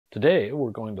Today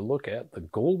we're going to look at the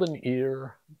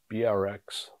GoldenEar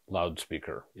BRX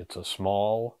loudspeaker. It's a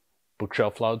small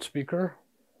bookshelf loudspeaker.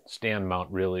 Stand mount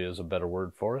really is a better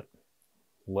word for it.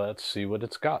 Let's see what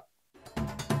it's got.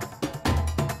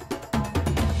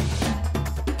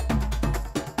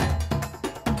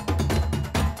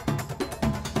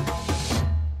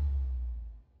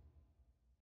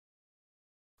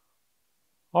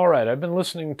 All right, I've been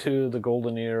listening to the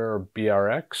GoldenEar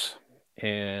BRX,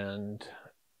 and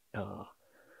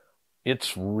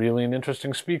it's really an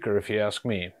interesting speaker if you ask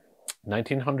me.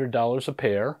 $1,900 a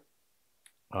pair.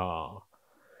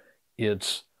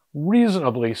 It's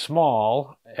reasonably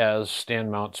small as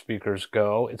stand mount speakers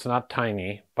go. It's not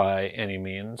tiny by any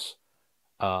means.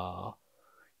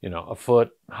 You know, a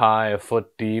foot high, a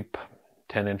foot deep,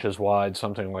 10 inches wide,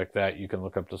 something like that. You can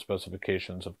look up the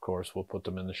specifications, of course. We'll put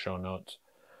them in the show notes.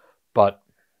 But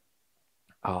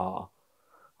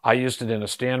I used it in a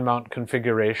stand mount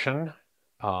configuration,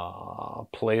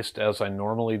 placed as I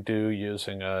normally do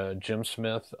using a Jim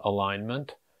Smith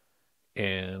alignment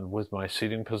and with my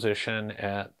seating position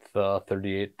at the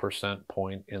 38%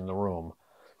 point in the room.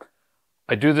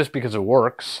 I do this because it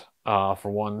works,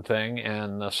 for one thing,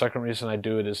 and the second reason I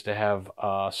do it is to have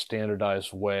a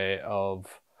standardized way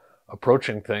of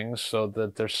approaching things so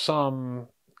that there's some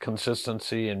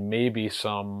consistency and maybe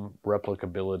some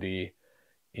replicability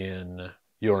in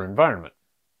your environment.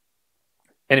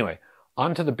 Anyway,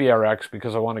 on to the BRX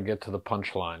because I want to get to the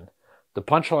punchline. The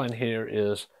punchline here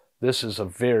is this is a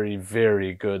very,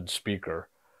 very good speaker.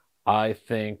 I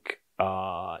think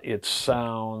it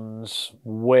sounds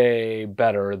way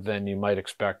better than you might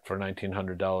expect for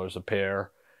 $1,900 a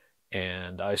pair.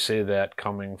 And I say that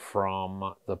coming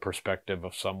from the perspective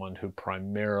of someone who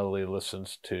primarily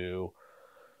listens to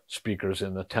speakers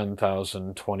in the $10,000,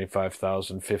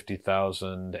 $25,000,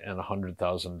 $50,000, and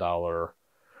 $100,000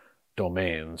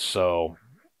 domains. So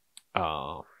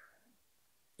I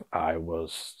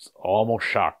was almost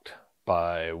shocked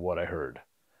by what I heard.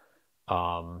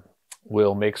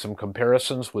 We'll make some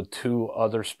comparisons with two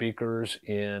other speakers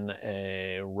in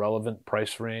a relevant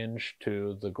price range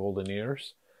to the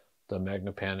GoldenEars, the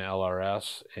Magnapan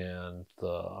LRS and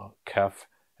the KEF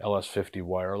LS50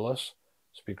 wireless,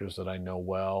 speakers that I know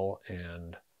well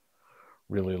and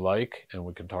really like, and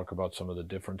we can talk about some of the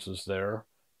differences there.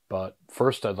 But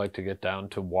first I'd like to get down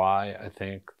to why I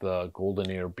think the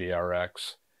GoldenEar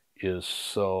BRX is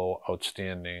so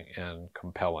outstanding and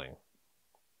compelling.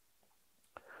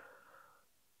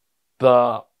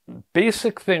 The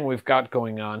basic thing we've got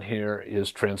going on here is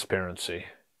transparency.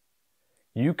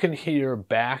 You can hear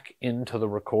back into the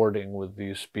recording with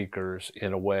these speakers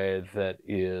in a way that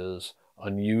is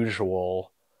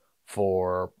unusual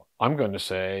for, I'm going to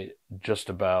say, just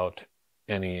about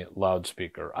any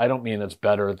loudspeaker. I don't mean it's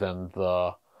better than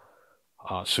the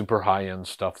super high-end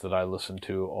stuff that I listen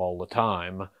to all the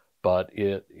time, but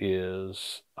it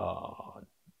is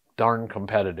darn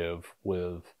competitive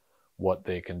with what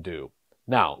they can do.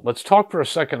 Now, let's talk for a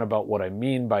second about what I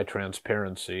mean by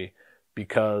transparency,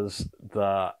 because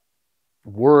the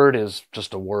word is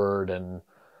just a word, and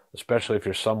especially if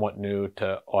you're somewhat new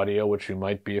to audio, which you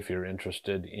might be if you're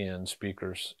interested in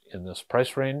speakers in this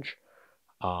price range,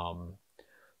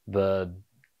 the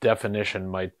definition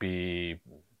might be,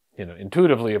 you know,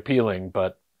 intuitively appealing,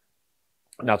 but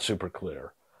not super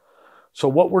clear. So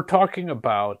what we're talking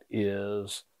about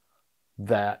is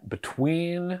that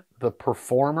between the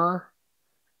performer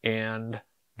and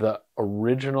the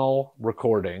original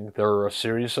recording, there are a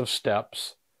series of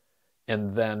steps,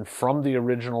 and then from the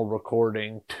original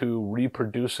recording to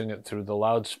reproducing it through the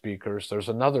loudspeakers, there's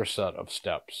another set of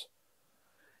steps.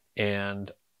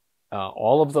 And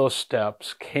all of those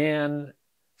steps can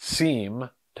seem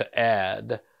to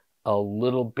add a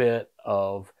little bit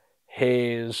of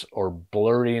haze or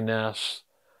blurriness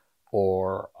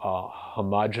or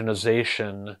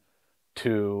homogenization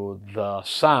to the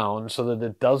sound so that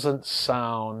it doesn't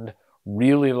sound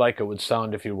really like it would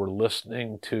sound if you were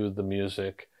listening to the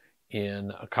music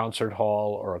in a concert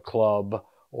hall or a club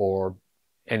or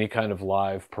any kind of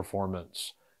live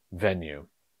performance venue.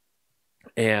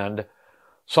 And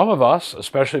some of us,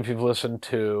 especially if you've listened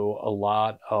to a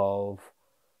lot of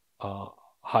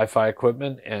hi-fi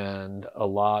equipment and a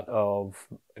lot of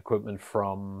equipment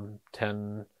from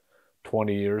 10,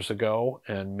 20 years ago,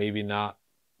 and maybe not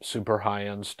super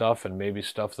high-end stuff and maybe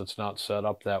stuff that's not set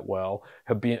up that well,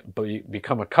 have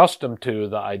become accustomed to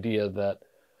the idea that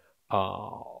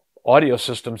audio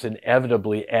systems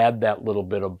inevitably add that little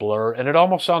bit of blur, and it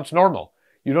almost sounds normal.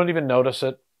 You don't even notice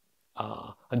it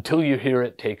until you hear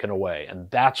it taken away,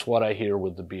 and that's what I hear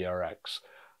with the BRX.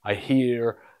 I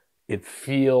hear It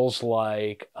feels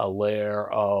like a layer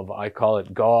of, I call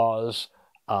it gauze.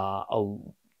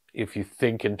 If you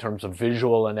think in terms of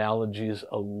visual analogies,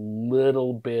 a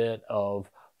little bit of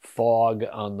fog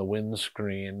on the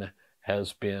windscreen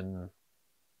has been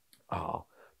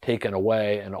taken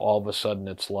away, and all of a sudden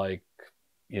it's like,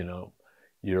 you know,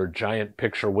 your giant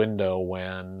picture window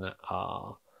when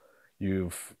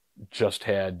you've just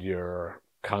had your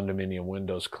condominium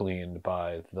windows cleaned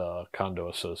by the condo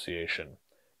association.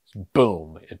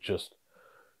 Boom, it just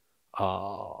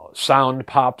sound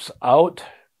pops out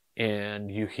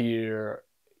and you hear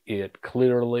it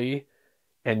clearly,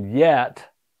 and yet,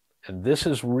 and this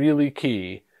is really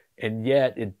key, and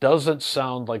yet it doesn't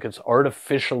sound like it's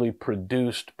artificially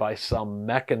produced by some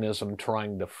mechanism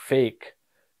trying to fake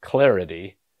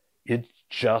clarity. It's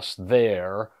just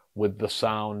there with the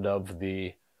sound of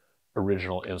the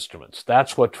original instruments.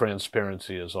 That's what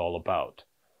transparency is all about.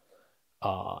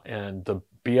 And the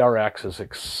BRX is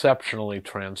exceptionally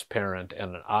transparent,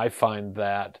 and I find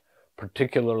that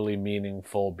particularly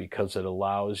meaningful because it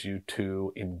allows you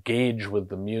to engage with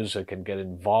the music and get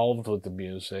involved with the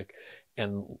music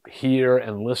and hear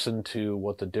and listen to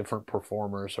what the different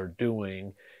performers are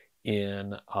doing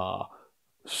in a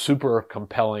super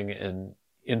compelling and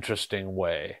interesting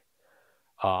way.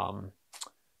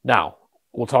 Now,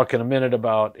 we'll talk in a minute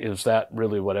about, is that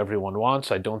really what everyone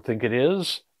wants? I don't think it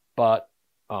is, but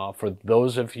for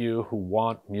those of you who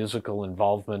want musical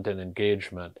involvement and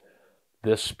engagement,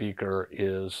 this speaker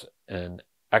is an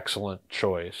excellent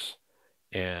choice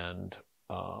and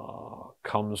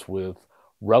comes with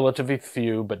relatively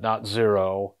few, but not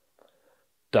zero,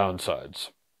 downsides.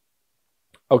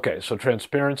 Okay, so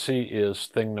transparency is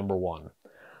thing number one.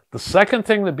 The second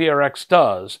thing the BRX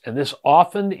does, and this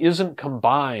often isn't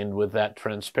combined with that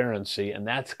transparency, and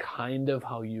that's kind of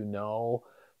how you know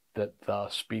that the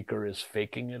speaker is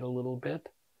faking it a little bit.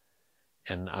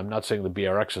 And I'm not saying the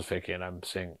BRX is faking it, I'm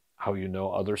saying how you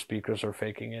know other speakers are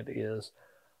faking it is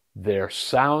their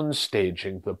sound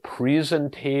staging, the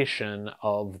presentation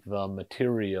of the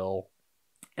material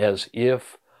as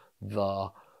if the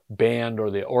band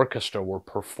or the orchestra were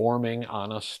performing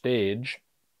on a stage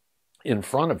in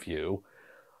front of you.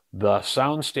 The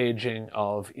sound staging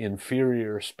of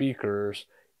inferior speakers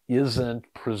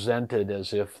isn't presented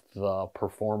as if the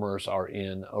performers are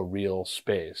in a real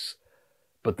space.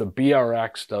 But the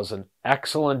BRX does an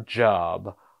excellent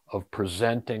job of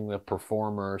presenting the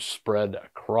performers spread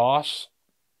across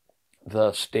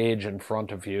the stage in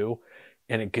front of you,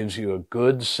 and it gives you a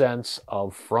good sense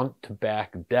of front to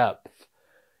back depth.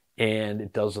 And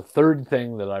it does a third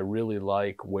thing that I really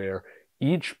like, where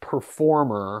each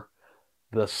performer,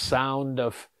 the sound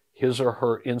of his or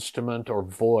her instrument or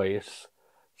voice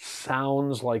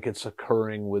sounds like it's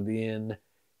occurring within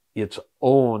its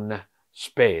own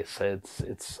space.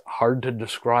 It's hard to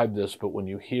describe this, but when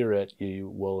you hear it, you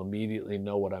will immediately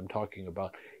know what I'm talking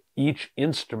about. Each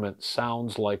instrument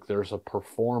sounds like there's a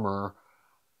performer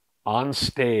on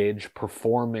stage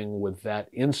performing with that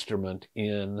instrument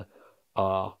in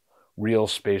a real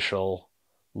spatial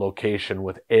location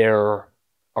with air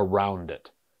around it.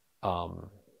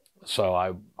 So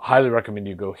I highly recommend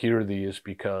you go hear these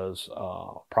because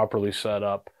properly set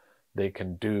up, they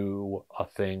can do a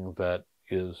thing that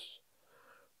is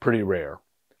pretty rare.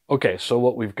 Okay, so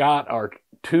what we've got are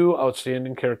two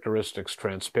outstanding characteristics,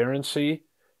 transparency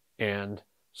and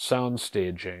sound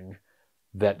staging,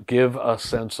 that give a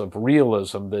sense of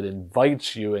realism that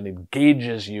invites you and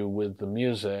engages you with the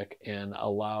music and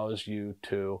allows you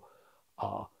to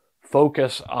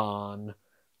focus on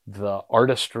the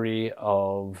artistry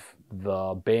of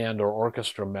the band or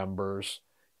orchestra members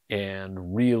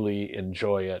and really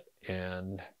enjoy it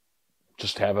and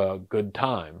just have a good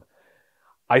time.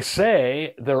 I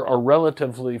say there are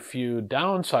relatively few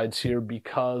downsides here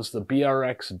because the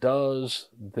BRX does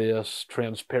this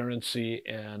transparency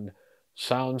and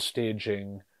sound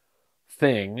staging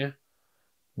thing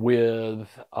with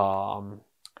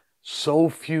so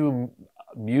few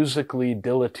musically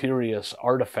deleterious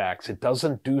artifacts. It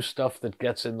doesn't do stuff that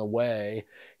gets in the way.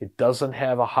 It doesn't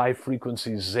have a high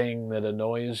frequency zing that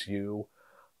annoys you.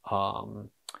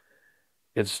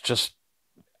 It's just,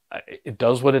 it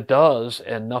does what it does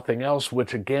and nothing else,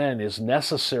 which again is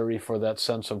necessary for that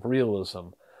sense of realism.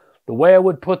 The way I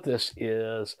would put this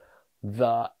is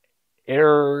the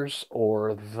errors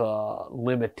or the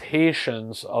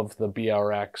limitations of the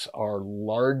BRX are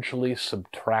largely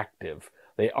subtractive.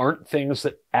 They aren't things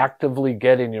that actively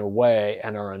get in your way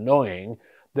and are annoying.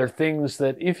 They're things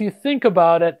that if you think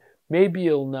about it, maybe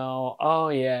you'll know, oh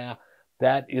yeah,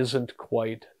 that isn't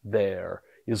quite there.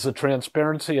 Is the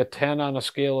transparency a 10 on a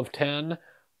scale of 10?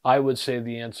 I would say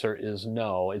the answer is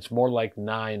no. It's more like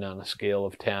 9 on a scale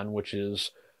of 10, which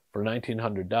is, for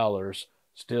 $1,900,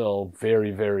 still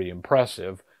very, very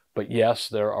impressive. But yes,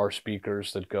 there are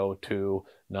speakers that go to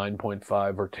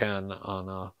 9.5 or 10 on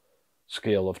a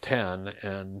scale of 10,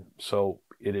 and so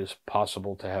it is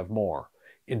possible to have more.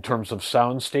 In terms of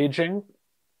sound staging,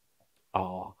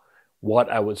 what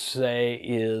I would say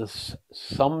is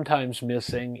sometimes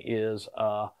missing is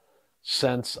a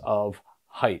sense of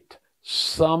height.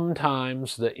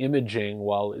 Sometimes the imaging,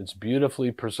 while it's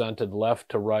beautifully presented left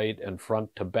to right and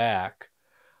front to back,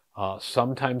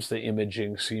 sometimes the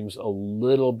imaging seems a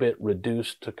little bit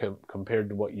reduced to compared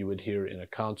to what you would hear in a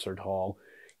concert hall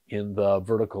in the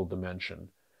vertical dimension.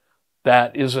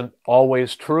 That isn't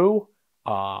always true,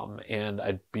 and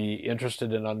I'd be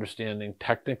interested in understanding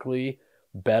technically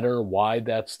better why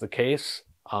that's the case.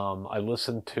 I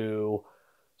listened to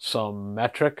some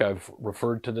Metric. I've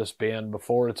referred to this band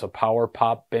before. It's a power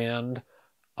pop band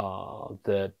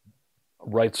that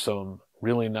writes some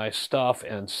really nice stuff,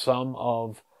 and some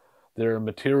of their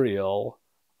material,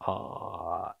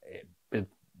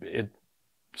 it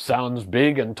sounds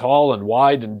big and tall and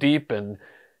wide and deep, and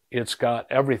it's got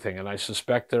everything. And I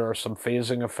suspect there are some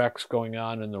phasing effects going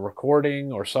on in the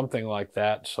recording or something like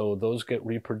that, so those get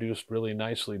reproduced really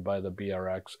nicely by the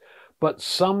BRX. But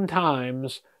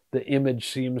sometimes the image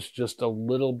seems just a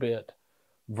little bit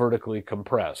vertically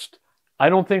compressed. I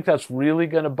don't think that's really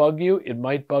going to bug you. It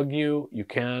might bug you. You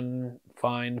can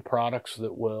find products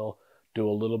that will do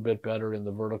a little bit better in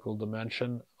the vertical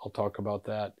dimension. I'll talk about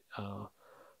that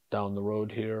down the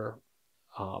road here.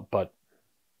 But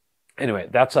anyway,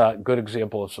 that's a good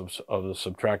example of the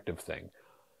subtractive thing.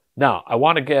 Now, I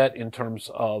want to get, in terms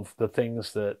of the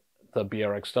things that the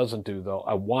BRX doesn't do, though,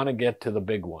 I want to get to the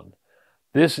big one.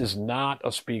 This is not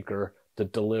a speaker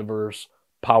that delivers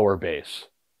power bass.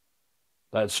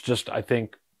 That's just, I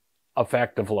think, a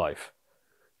fact of life.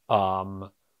 The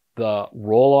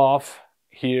roll-off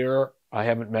here, I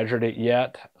haven't measured it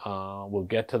yet. We'll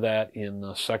get to that in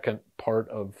the second part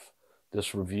of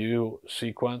this review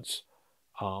sequence.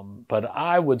 But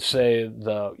I would say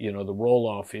the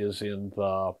roll-off is in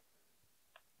the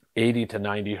 80 to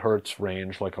 90 hertz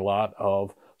range, like a lot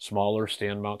of smaller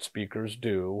stand-mount speakers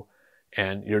do.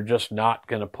 And you're just not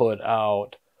going to put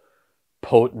out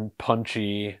potent,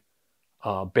 punchy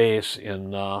bass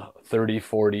in 30,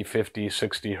 40, 50,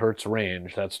 60 hertz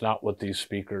range. That's not what these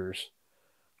speakers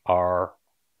are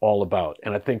all about.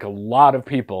 And I think a lot of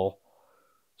people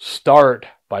start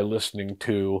by listening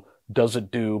to, does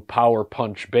it do power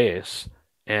punch bass?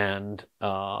 And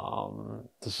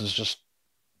this is just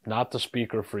not the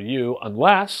speaker for you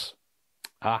unless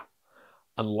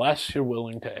you're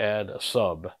willing to add a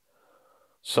sub.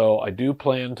 So I do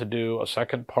plan to do a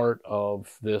second part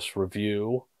of this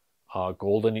review.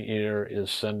 GoldenEar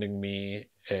is sending me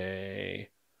a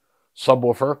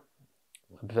subwoofer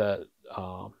that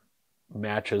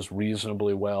matches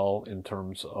reasonably well in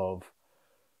terms of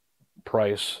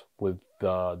price with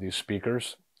these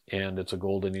speakers, and it's a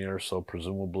GoldenEar, so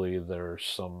presumably there's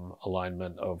some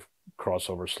alignment of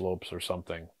crossover slopes or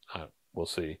something. We'll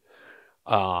see.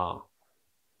 But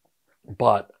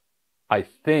I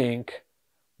think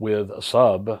with a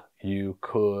sub, you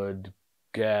could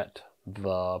get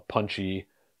the punchy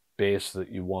bass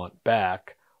that you want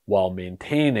back while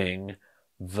maintaining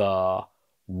the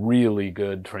really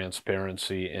good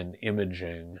transparency and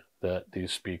imaging that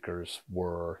these speakers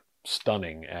were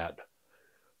stunning at,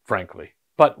 frankly.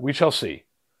 But we shall see.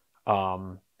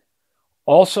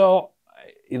 Also,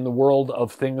 in the world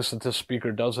of things that this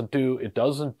speaker doesn't do, it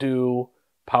doesn't do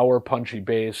power punchy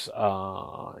bass.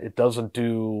 It doesn't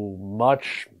do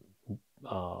much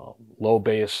low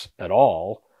bass at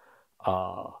all.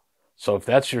 So if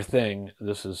that's your thing,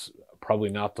 this is probably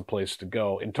not the place to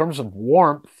go. In terms of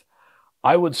warmth,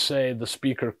 I would say the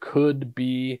speaker could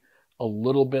be a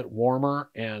little bit warmer,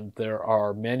 and there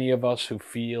are many of us who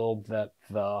feel that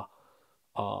the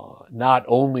not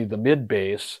only the mid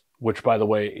bass, which by the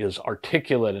way is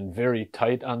articulate and very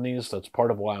tight on these, that's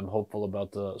part of why I'm hopeful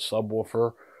about the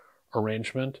subwoofer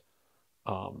arrangement.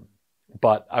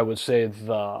 But I would say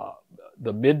the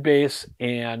mid bass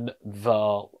and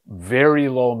the very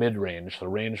low mid range, the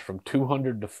range from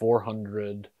 200 to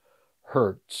 400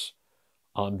 hertz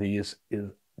on these,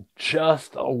 is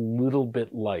just a little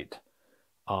bit light.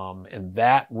 And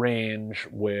that range,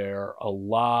 where a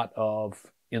lot of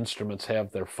instruments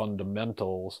have their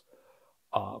fundamentals,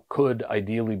 could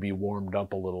ideally be warmed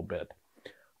up a little bit.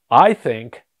 I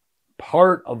think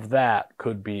part of that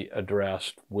could be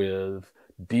addressed with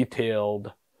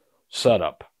detailed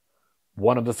setup.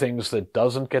 One of the things that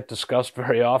doesn't get discussed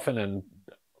very often, and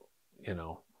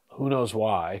who knows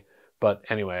why, but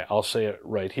anyway, I'll say it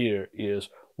right here, is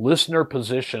listener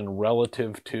position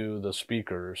relative to the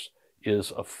speakers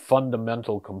is a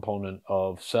fundamental component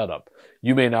of setup.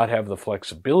 You may not have the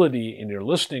flexibility in your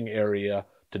listening area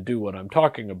to do what I'm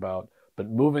talking about, but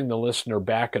moving the listener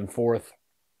back and forth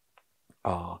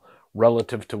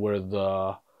relative to where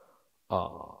the,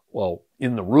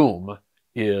 in the room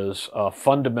is a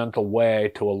fundamental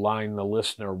way to align the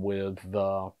listener with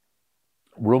the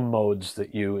room modes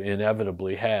that you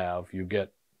inevitably have. You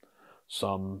get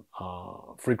some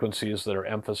frequencies that are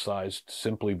emphasized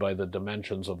simply by the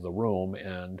dimensions of the room,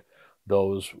 and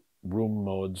those room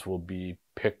modes will be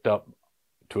picked up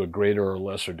to a greater or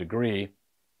lesser degree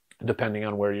depending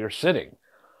on where you're sitting.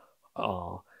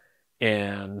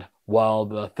 And while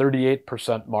the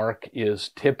 38% mark is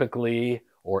typically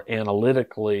or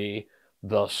analytically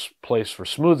the place for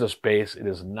smoothest bass, it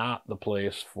is not the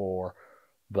place for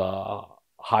the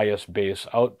highest bass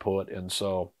output. And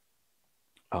so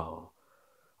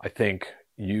I think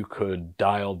you could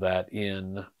dial that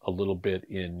in a little bit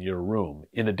in your room.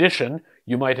 In addition,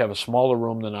 you might have a smaller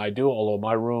room than I do, although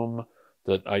my room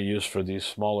that I use for these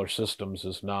smaller systems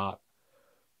is not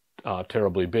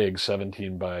terribly big,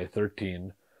 17 by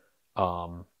 13.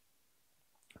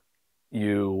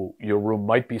 Your room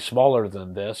might be smaller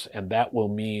than this, and that will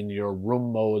mean your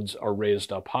room modes are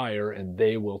raised up higher, and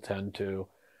they will tend to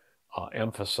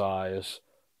emphasize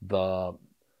the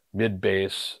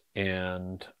mid-bass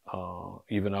and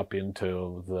even up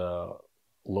into the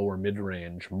lower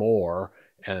mid-range more,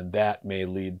 and that may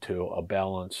lead to a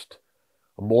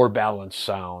more balanced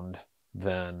sound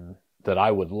than that I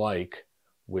would like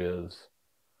with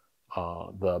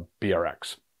the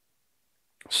BRX.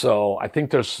 So I think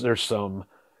there's some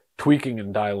tweaking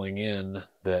and dialing in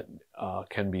that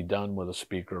can be done with a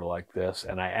speaker like this,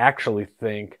 and I actually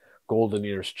think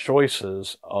GoldenEar's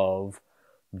choices of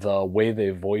the way they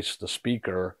voice the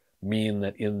speaker mean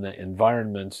that in the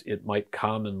environments it might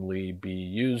commonly be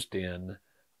used in,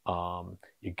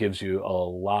 it gives you a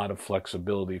lot of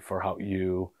flexibility for how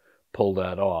you pull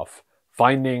that off.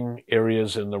 Finding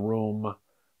areas in the room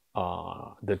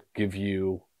that give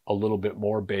you a little bit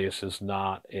more bass is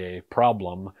not a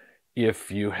problem. If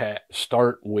you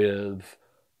start with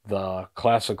the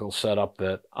classical setup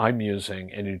that I'm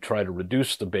using and you try to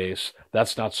reduce the bass,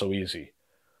 that's not so easy.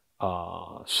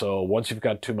 So once you've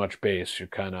got too much bass,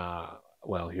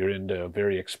 you're into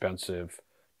very expensive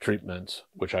treatments,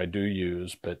 which I do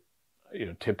use, but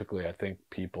typically I think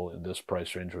people in this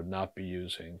price range would not be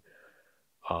using,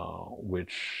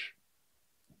 which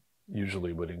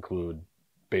usually would include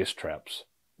bass traps,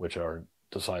 which are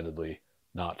decidedly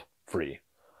not free.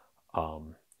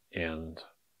 And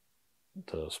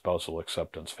the spousal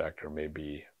acceptance factor may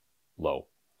be low.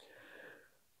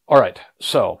 All right,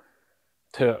 so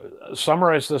to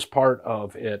summarize this part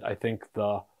of it, I think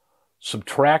the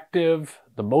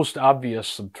most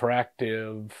obvious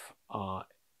subtractive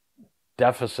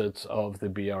deficits of the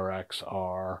BRX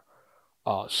are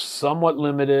somewhat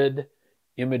limited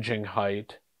imaging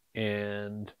height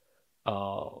and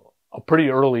a pretty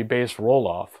early bass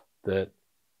roll-off that,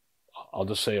 I'll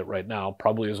just say it right now,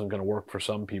 probably isn't going to work for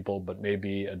some people, but may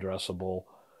be addressable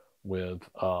with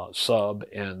sub,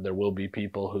 and there will be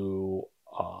people who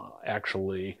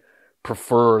actually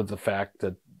prefer the fact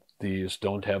that these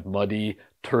don't have muddy,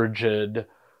 turgid,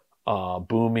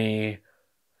 boomy,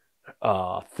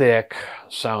 thick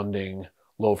sounding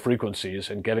low frequencies,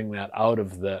 and getting that out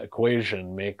of the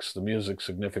equation makes the music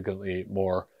significantly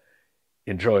more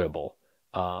enjoyable.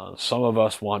 Some of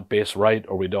us want bass right,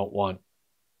 or I don't want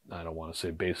to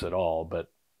say bass at all,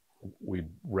 but we'd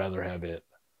rather have it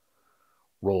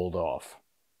rolled off.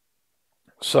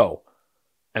 So,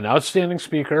 an outstanding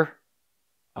speaker,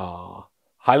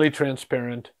 highly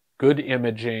transparent, good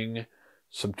imaging,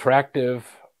 subtractive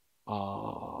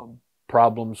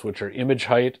problems, which are image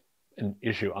height, an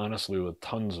issue honestly with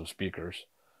tons of speakers,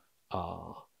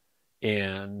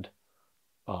 and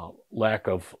lack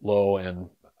of low and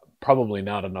probably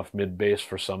not enough mid-bass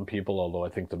for some people, although I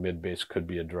think the mid-bass could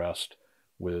be addressed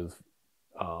with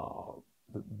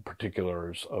the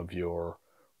particulars of your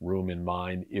room in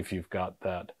mind if you've got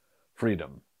that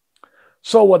freedom.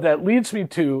 So what that leads me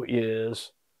to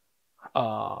is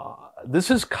this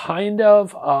is kind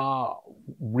of a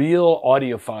real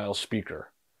audiophile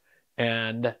speaker.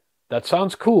 And that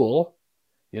sounds cool.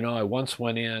 I once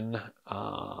went in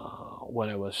when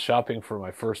I was shopping for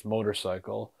my first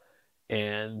motorcycle,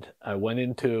 and I went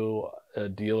into a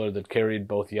dealer that carried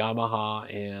both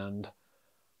Yamaha and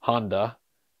Honda,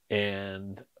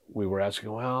 and we were asking,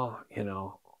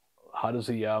 how does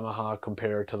the Yamaha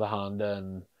compare to the Honda?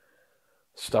 And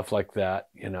stuff like that,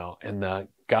 you know. And the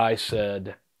guy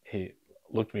said, he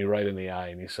looked me right in the eye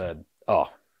and he said, "Oh,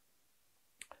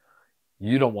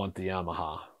 you don't want the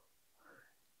Yamaha.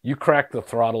 You crack the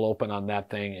throttle open on that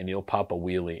thing and you'll pop a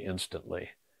wheelie instantly."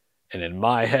 And in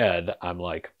my head, I'm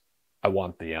like, I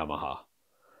want the Yamaha.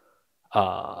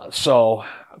 So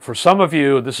for some of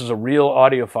you, this is a real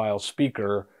audiophile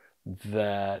speaker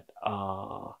that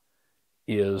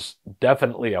is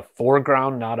definitely a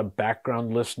foreground, not a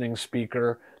background listening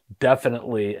speaker,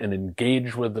 definitely an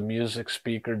engage with the music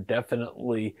speaker,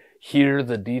 definitely hear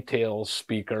the details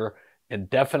speaker, and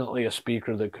definitely a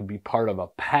speaker that could be part of a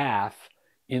path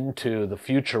into the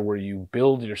future where you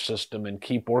build your system and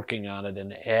keep working on it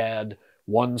and add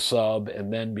one sub,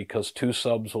 and then because two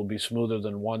subs will be smoother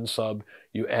than one sub,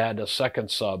 you add a second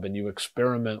sub and you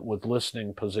experiment with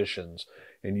listening positions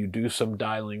and you do some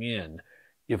dialing in.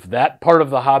 If that part of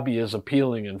the hobby is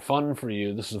appealing and fun for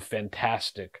you, this is a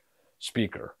fantastic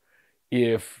speaker.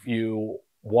 If you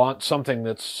want something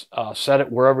that's set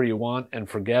it wherever you want and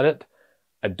forget it,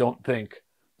 I don't think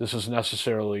this is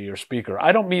necessarily your speaker.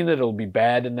 I don't mean that it'll be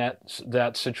bad in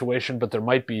that situation, but there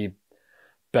might be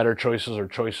better choices or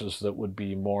choices that would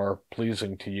be more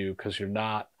pleasing to you because you're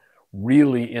not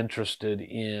really interested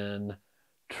in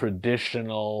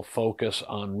traditional focus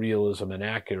on realism and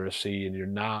accuracy, and you're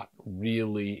not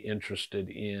really interested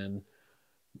in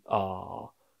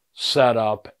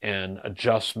setup and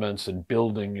adjustments and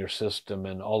building your system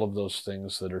and all of those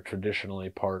things that are traditionally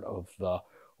part of the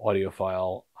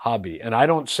audiophile hobby. And I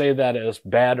don't say that as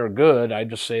bad or good. I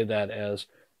just say that as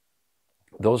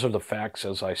those are the facts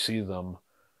as I see them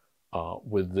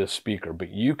with this speaker.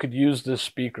 But you could use this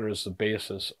speaker as the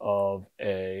basis of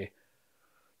a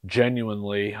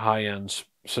genuinely high-end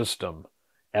system.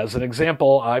 As an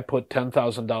example, I put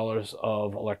 $10,000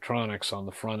 of electronics on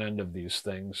the front end of these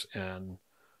things, and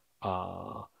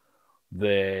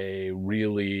they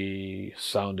really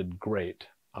sounded great.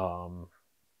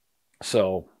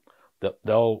 So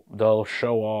they'll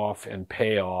show off and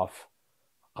pay off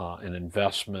an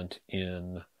investment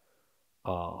in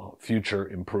future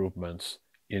improvements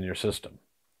in your system.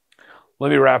 Let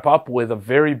me wrap up with a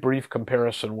very brief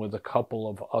comparison with a couple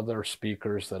of other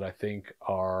speakers that I think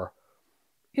are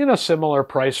in a similar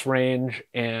price range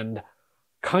and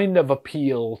kind of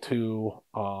appeal to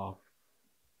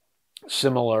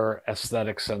similar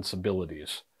aesthetic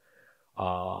sensibilities.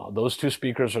 Those two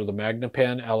speakers are the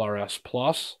Magnepan LRS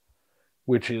Plus,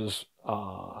 which is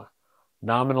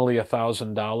nominally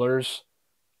 $1,000,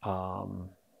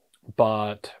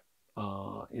 but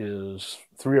is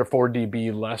 3 or 4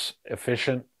 dB less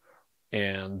efficient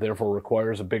and therefore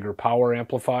requires a bigger power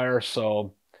amplifier.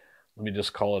 So let me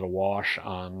just call it a wash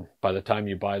on, by the time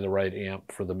you buy the right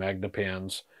amp for the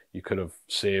Magnepans, you could have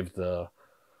saved the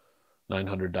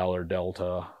 $900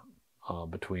 delta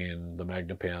between the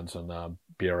Magnepans and the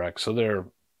BRX. So they're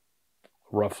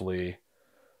roughly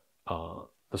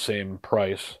the same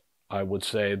price. I would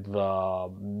say the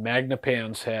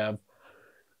Magnepans have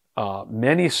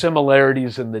many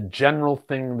similarities in the general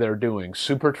thing they're doing.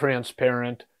 Super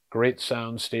transparent, great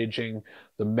sound staging.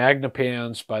 The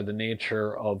Magnepans, by the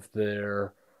nature of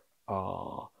their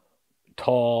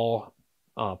tall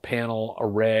panel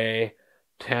array,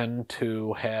 tend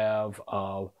to have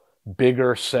a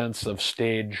bigger sense of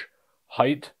stage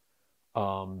height.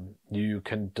 You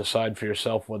can decide for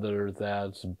yourself whether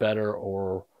that's better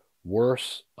or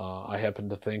worse. I happen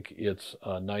to think it's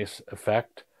a nice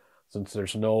effect. Since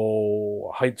there's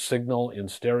no height signal in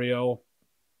stereo,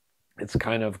 it's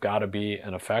kind of got to be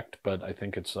an effect, but I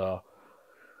think it's a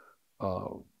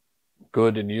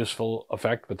good and useful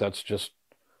effect, but that's just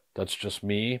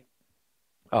me.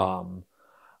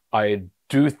 I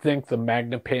do think the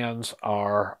Magnepans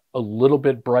are a little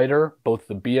bit brighter. Both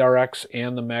the BRX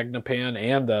and the Magnepan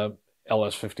and the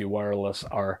LS50 wireless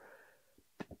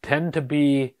tend to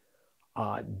be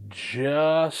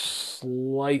just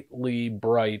slightly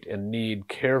bright and need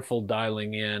careful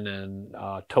dialing in and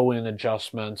toe-in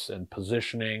adjustments and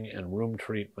positioning and room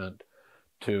treatment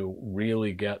to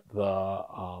really get the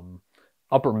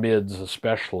upper mids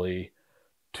especially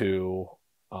to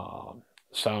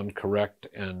sound correct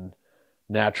and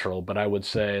natural. But I would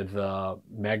say the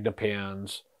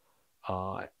Magnepans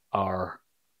are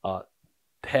a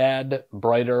tad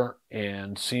brighter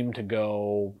and seem to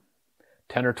go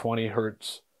 10 or 20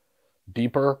 hertz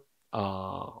deeper,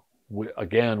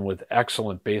 again with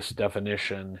excellent bass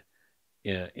definition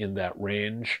in that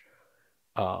range.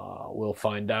 We'll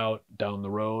find out down the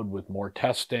road with more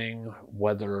testing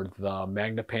whether the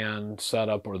Magnepan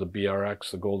setup or the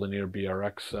BRX, the GoldenEar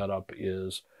BRX setup,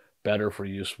 is better for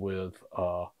use with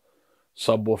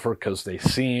subwoofer, because they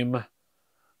seem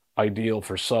ideal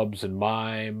for subs in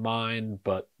my mind,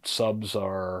 but subs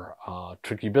are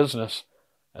tricky business,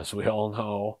 as we all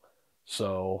know.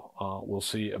 So we'll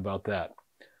see about that.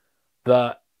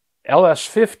 The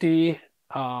LS50,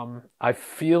 I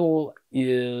feel,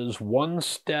 is one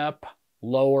step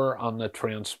lower on the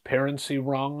transparency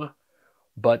rung,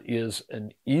 but is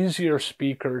an easier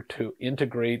speaker to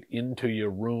integrate into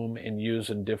your room and use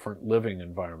in different living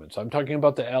environments. I'm talking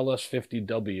about the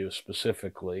LS50W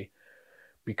specifically,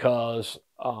 because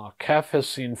Kef has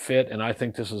seen fit, and I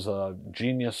think this is a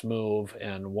genius move,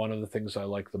 and one of the things I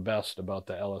like the best about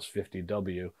the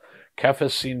LS50W, Kef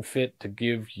has seen fit to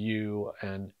give you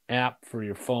an app for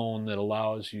your phone that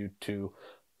allows you to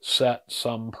set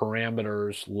some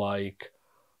parameters like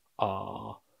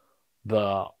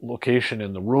the location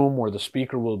in the room where the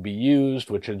speaker will be used,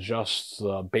 which adjusts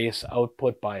the bass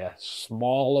output by a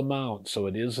small amount. So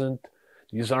it isn't,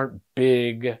 these aren't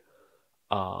big,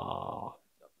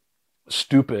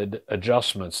 stupid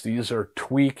adjustments. These are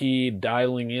tweaky,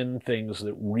 dialing in things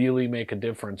that really make a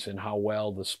difference in how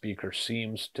well the speaker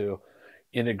seems to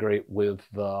integrate with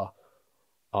the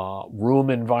room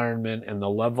environment and the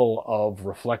level of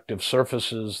reflective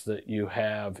surfaces that you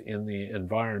have in the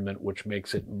environment, which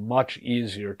makes it much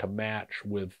easier to match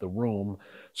with the room.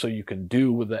 So you can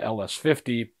do with the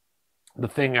LS50 the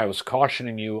thing I was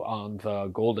cautioning you on the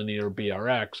GoldenEar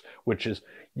BRX, which is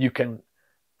you can,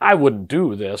 I wouldn't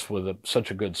do this with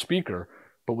such a good speaker,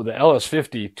 but with the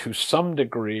LS50, to some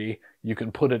degree, you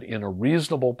can put it in a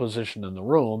reasonable position in the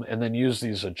room and then use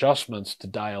these adjustments to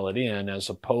dial it in, as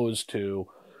opposed to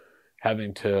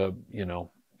having to,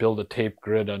 build a tape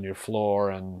grid on your floor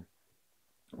and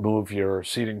move your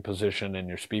seating position and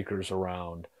your speakers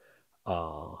around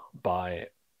by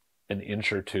an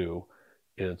inch or two.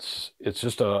 It's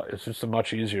just a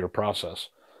much easier process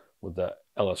with the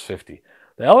LS50.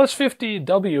 The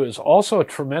LS50W is also a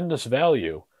tremendous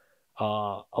value.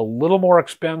 A little more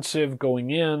expensive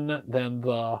going in than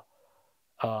the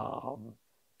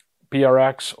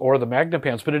BRX or the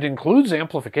Magnepans, but it includes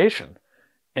amplification.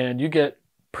 And you get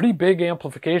pretty big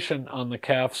amplification on the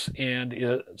Kefs, and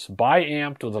it's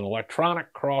bi-amped with an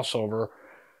electronic crossover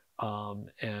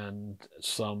and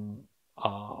some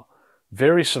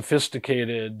very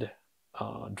sophisticated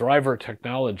driver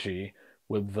technology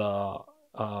with the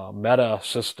Meta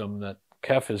system that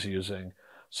Kef is using.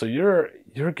 So you're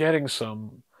getting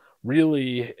some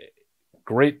really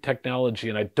great technology,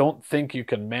 and I don't think you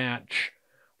can match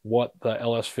what the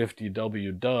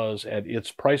LS50W does at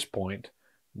its price point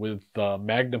with the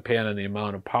Magnepan and the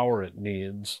amount of power it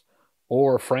needs,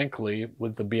 or frankly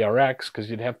with the BRX, because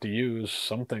you'd have to use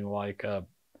something like a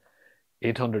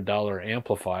 $800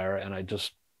 amplifier, and I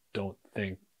just don't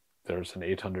think there's an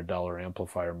 $800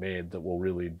 amplifier made that will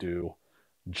really do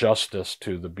justice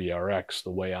to the BRX the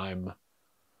way I'm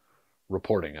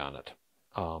reporting on it.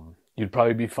 You'd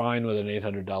probably be fine with an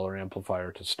 $800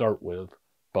 amplifier to start with,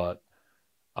 but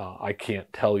I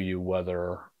can't tell you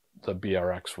whether the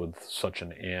BRX with such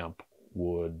an amp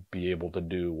would be able to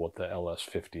do what the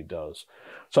LS50 does.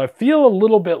 So I feel a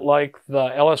little bit like the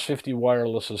LS50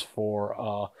 wireless is for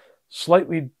a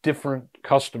slightly different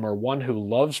customer, one who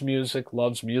loves music,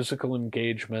 loves musical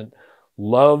engagement,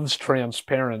 loves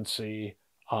transparency,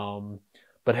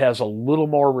 but has a little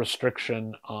more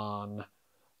restriction on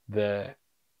the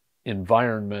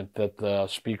environment that the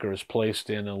speaker is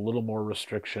placed in, a little more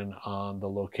restriction on the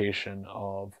location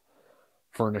of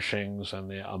furnishings and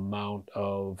the amount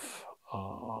of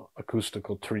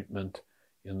acoustical treatment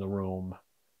in the room,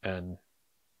 and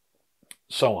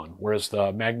so on. Whereas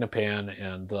the Magnepan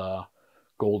and the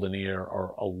GoldenEar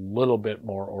are a little bit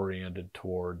more oriented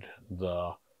toward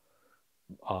the,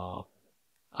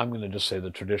 I'm going to just say the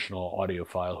traditional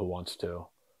audiophile who wants to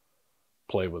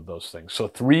play with those things. So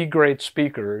 3 great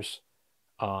speakers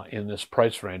in this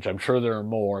price range. I'm sure there are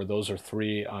more. Those are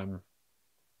 3 I'm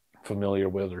familiar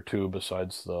with, or 2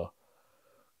 besides the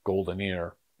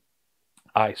GoldenEar.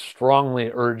 I strongly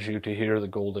urge you to hear the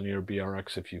GoldenEar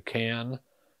BRX if you can.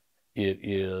 It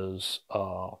is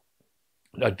a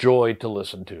joy to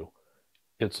listen to.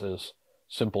 It's as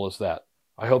simple as that.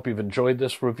 I hope you've enjoyed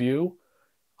this review.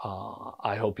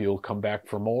 I hope you'll come back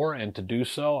for more, and to do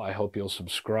so, I hope you'll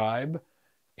subscribe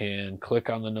and click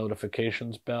on the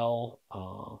notifications bell.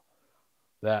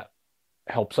 That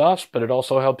helps us, but it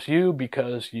also helps you,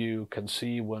 because you can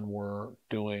see when we're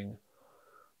doing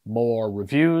more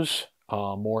reviews,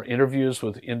 more interviews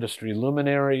with industry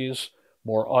luminaries,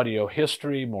 more audio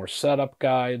history, more setup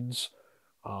guides.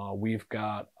 We've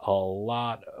got a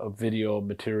lot of video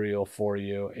material for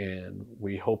you, and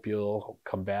we hope you'll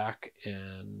come back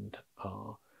and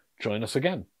join us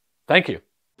again. Thank you.